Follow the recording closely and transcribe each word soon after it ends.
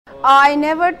I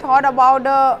never thought about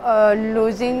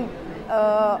losing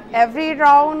every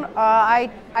round. I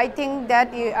think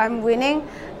that I'm winning,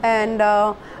 and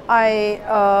I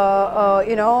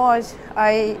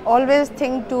always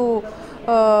think to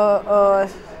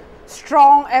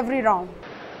strong every round.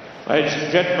 Ladies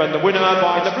and gentlemen, the winner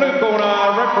by the blue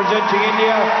corner, representing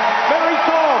India, Mary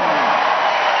Kom.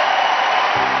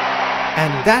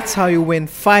 And that's how you win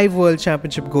 5 World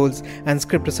Championship golds and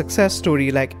script a success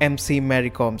story like MC Mary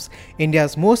Kom's.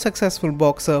 India's most successful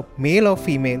boxer, male or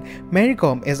female, Mary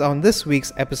Kom is on this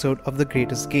week's episode of The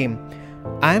Greatest Game.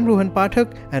 I am Rohan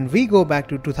Pathak and we go back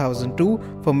to 2002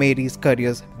 for Mary's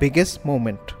career's biggest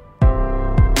moment.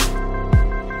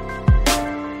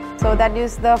 So that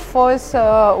is the first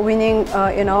winning,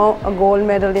 a gold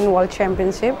medal in World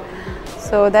Championship.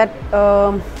 So that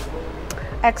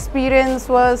experience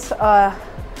was, but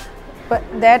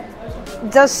that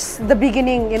just the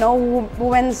beginning.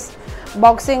 Women's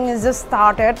boxing is just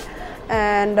started,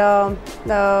 and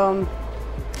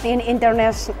in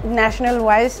international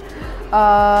wise,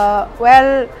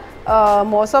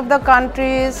 most of the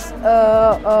countries,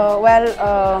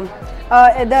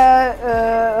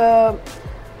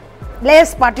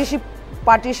 less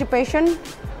participation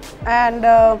and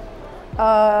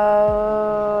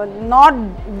not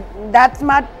that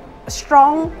much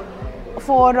strong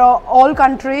for all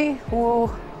country who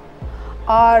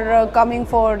are coming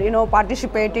for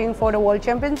participating for the World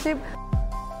Championship.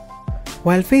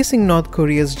 While facing North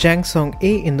Korea's Jang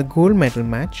Song-A in the gold medal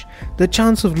match, the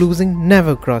chance of losing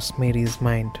never crossed Mary's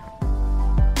mind.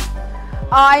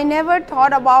 I never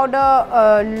thought about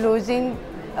losing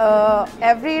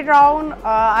every round.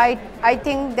 I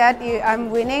think that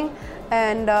I'm winning,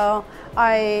 and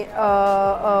I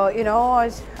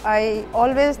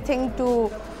always think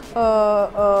to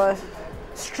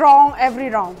strong every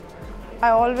round. I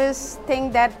always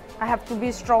think that I have to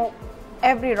be strong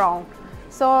every round.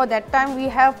 So that time we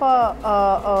have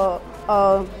a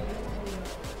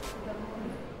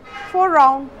 4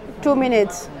 round, 2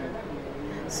 minutes.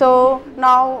 So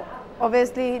now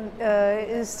obviously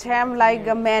is same like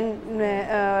a man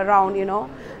round,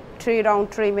 3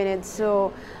 round, 3 minutes.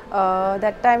 So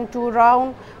that time 2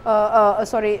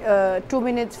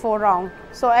 minutes 4 round.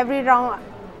 So every round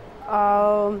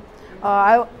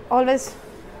I always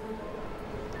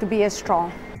to be as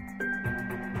strong.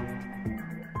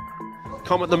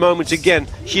 Kom at the moment again,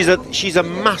 she's a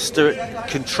master at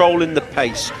controlling the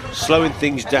pace, slowing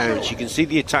things down. She can see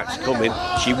the attacks coming,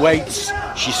 she waits,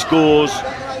 she scores,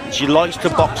 she likes to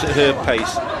box at her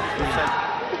pace.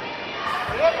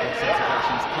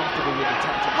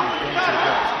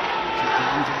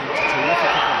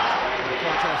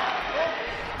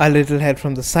 A little help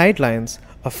from the sidelines,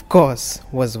 of course,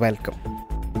 was welcome.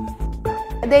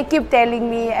 They keep telling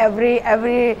me every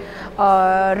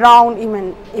round,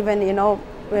 even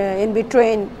in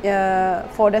between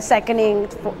for the seconding,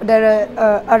 the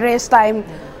rest time,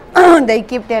 they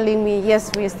keep telling me,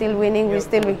 yes, we're still winning,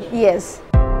 yes.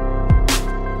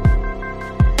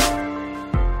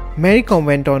 Mary Kom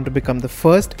went on to become the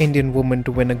first Indian woman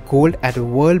to win a gold at a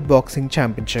World Boxing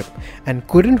Championship and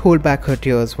couldn't hold back her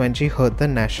tears when she heard the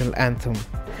national anthem.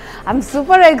 I'm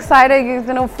super excited,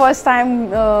 first time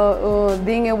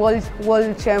being a world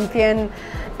champion,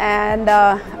 and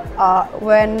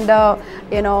when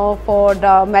for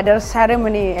the medal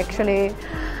ceremony, actually,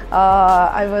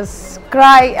 I was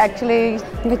cry. Actually,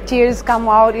 the tears come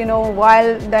out,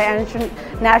 while the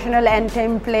national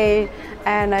anthem play,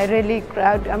 and I really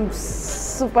cried. I'm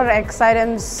super excited.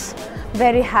 I'm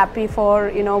very happy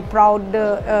for proud.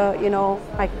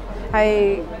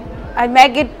 I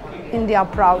make it India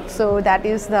proud. So that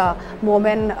is the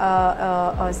moment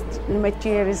my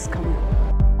tears come.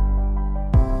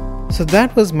 So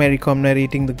that was Mary Kom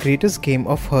narrating the greatest game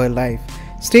of her life.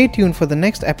 Stay tuned for the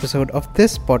next episode of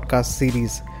this podcast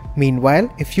series. Meanwhile,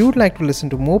 if you'd like to listen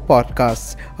to more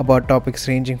podcasts about topics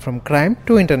ranging from crime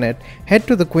to internet, head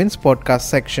to the Quint's podcast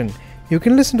section. You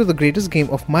can listen to the Greatest Game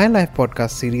of My Life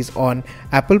podcast series on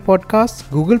Apple Podcasts,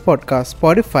 Google Podcasts,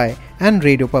 Spotify, and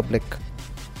Radio Public.